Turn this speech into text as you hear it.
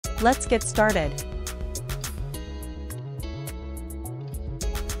Let's get started.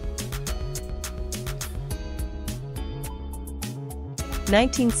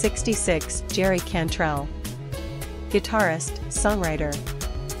 (1966) Jerry Cantrell. Guitarist, songwriter.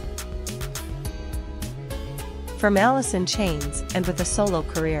 From AliceinChains and with a solo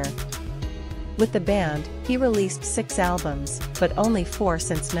career. With the band, he released 6 albums, but only 4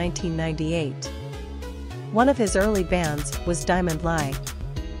 since 1998. One of his early bands was Diamond Lie.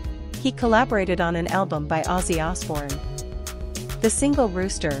 He collaborated on an album by Ozzy Osbourne. The single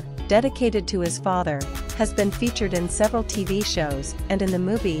Rooster, dedicated to his father, has been featured in several TV shows and in the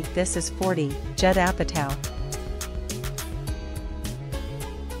movie This Is 40, Judd Apatow.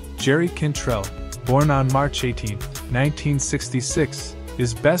 Jerry Cantrell, born on March 18, 1966,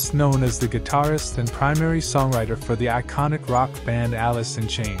 is best known as the guitarist and primary songwriter for the iconic rock band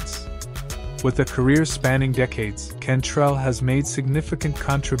AliceinChains. With a career spanning decades, Cantrell has made significant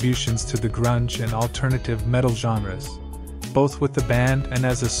contributions to the grunge and alternative metal genres, both with the band and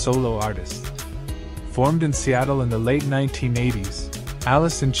as a solo artist. Formed in Seattle in the late 1980s,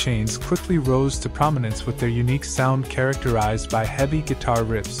 AliceinChains quickly rose to prominence with their unique sound characterized by heavy guitar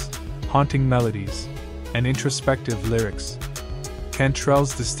riffs, haunting melodies, and introspective lyrics.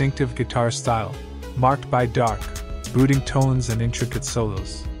 Cantrell's distinctive guitar style, marked by dark, brooding tones and intricate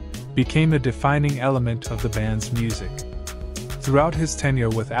solos, became a defining element of the band's music. Throughout his tenure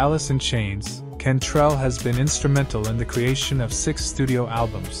with AliceinChains, Cantrell has been instrumental in the creation of 6 studio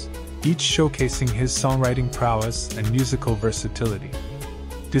albums, each showcasing his songwriting prowess and musical versatility.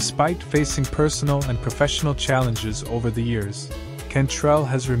 Despite facing personal and professional challenges over the years, Cantrell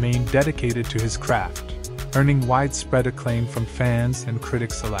has remained dedicated to his craft, earning widespread acclaim from fans and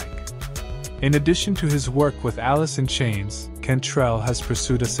critics alike. In addition to his work with AliceinChains, Cantrell has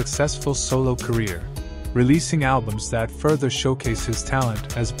pursued a successful solo career, releasing albums that further showcase his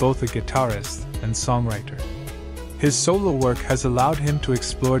talent as both a guitarist and songwriter. His solo work has allowed him to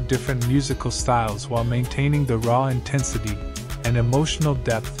explore different musical styles while maintaining the raw intensity and emotional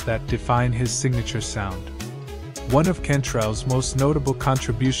depth that define his signature sound. One of Cantrell's most notable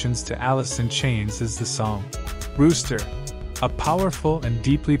contributions to AliceinChains is the song Rooster, a powerful and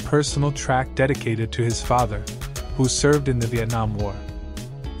deeply personal track dedicated to his father, who served in the Vietnam War.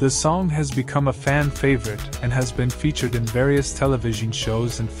 The song has become a fan favorite and has been featured in various television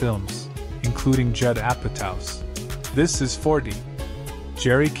shows and films, including Judd Apatow's This Is 40.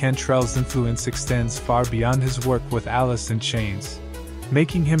 Jerry Cantrell's influence extends far beyond his work with AliceinChains,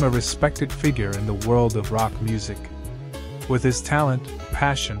 making him a respected figure in the world of rock music. With his talent,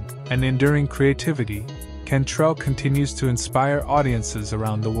 passion, and enduring creativity, Cantrell continues to inspire audiences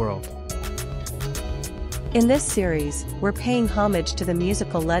around the world. In this series, we're paying homage to the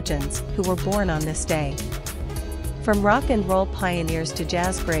musical legends who were born on this day. From rock and roll pioneers to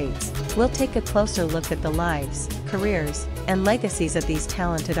jazz greats, we'll take a closer look at the lives, careers, and legacies of these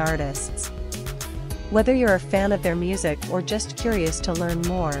talented artists. Whether you're a fan of their music or just curious to learn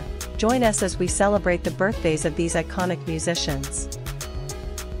more, join us as we celebrate the birthdays of these iconic musicians.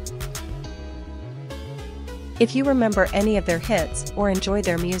 If you remember any of their hits or enjoy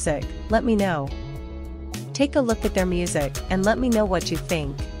their music, let me know. Take a look at their music and let me know what you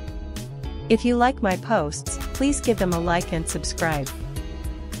think. If you like my posts, please give them a like and subscribe.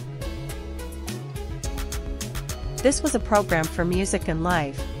 This was a program for Music and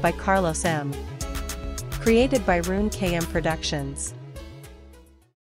Life by Karlos M. Created by Rune KM Productions.